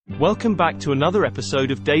Welcome back to another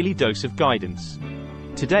episode of Daily Dose of Guidance.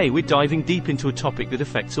 Today we're diving deep into a topic that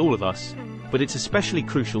affects all of us, but it's especially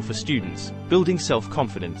crucial for students: building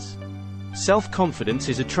self-confidence. Self-confidence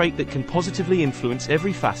is a trait that can positively influence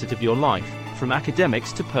every facet of your life, from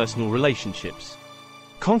academics to personal relationships.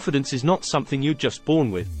 Confidence is not something you're just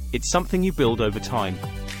born with, it's something you build over time.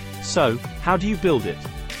 So, how do you build it?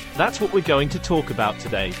 That's what we're going to talk about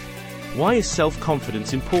today. Why is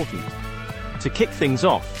self-confidence important? To kick things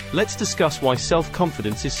off, let's discuss why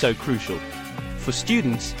self-confidence is so crucial. For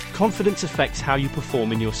students, confidence affects how you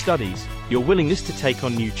perform in your studies, your willingness to take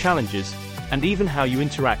on new challenges, and even how you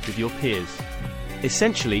interact with your peers.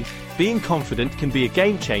 Essentially, being confident can be a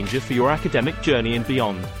game changer for your academic journey and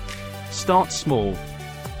beyond. Start small.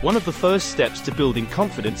 One of the first steps to building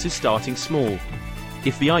confidence is starting small.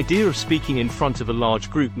 If the idea of speaking in front of a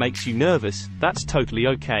large group makes you nervous, that's totally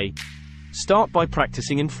okay. Start by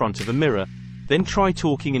practicing in front of a mirror. Then try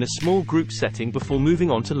talking in a small group setting before moving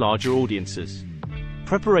on to larger audiences.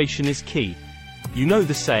 Preparation is key. You know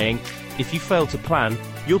the saying, if you fail to plan,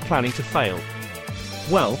 you're planning to fail.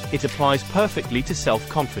 Well, it applies perfectly to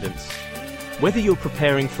self-confidence. Whether you're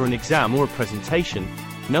preparing for an exam or a presentation,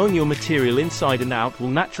 knowing your material inside and out will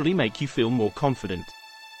naturally make you feel more confident.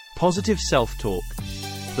 Positive self-talk.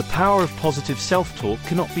 The power of positive self-talk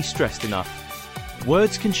cannot be stressed enough.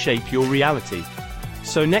 Words can shape your reality.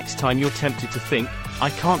 So next time you're tempted to think, I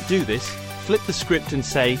can't do this, flip the script and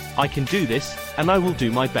say, I can do this, and I will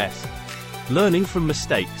do my best. Learning from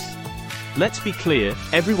mistakes. Let's be clear,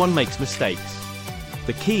 everyone makes mistakes.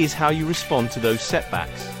 The key is how you respond to those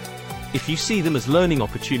setbacks. If you see them as learning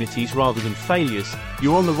opportunities rather than failures,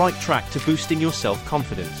 you're on the right track to boosting your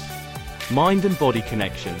self-confidence. Mind and body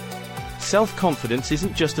connection. Self-confidence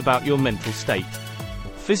isn't just about your mental state.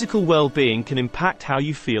 Physical well-being can impact how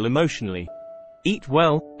you feel emotionally. Eat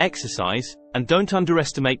well, exercise, and don't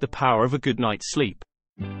underestimate the power of a good night's sleep.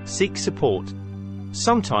 Seek support.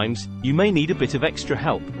 Sometimes, you may need a bit of extra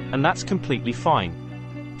help, and that's completely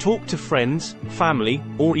fine. Talk to friends, family,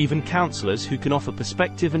 or even counselors who can offer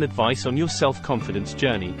perspective and advice on your self-confidence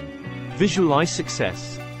journey. Visualize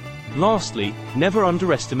success. Lastly, never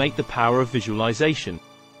underestimate the power of visualization.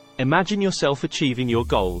 Imagine yourself achieving your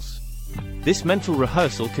goals. This mental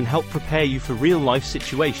rehearsal can help prepare you for real-life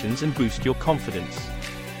situations and boost your confidence.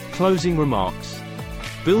 Closing remarks.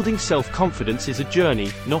 Building self-confidence is a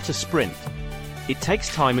journey, not a sprint. It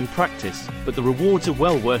takes time and practice, but the rewards are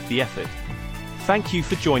well worth the effort. Thank you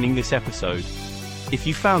for joining this episode. If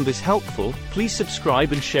you found this helpful, please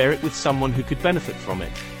subscribe and share it with someone who could benefit from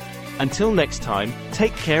it. Until next time,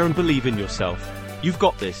 take care and believe in yourself. You've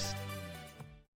got this.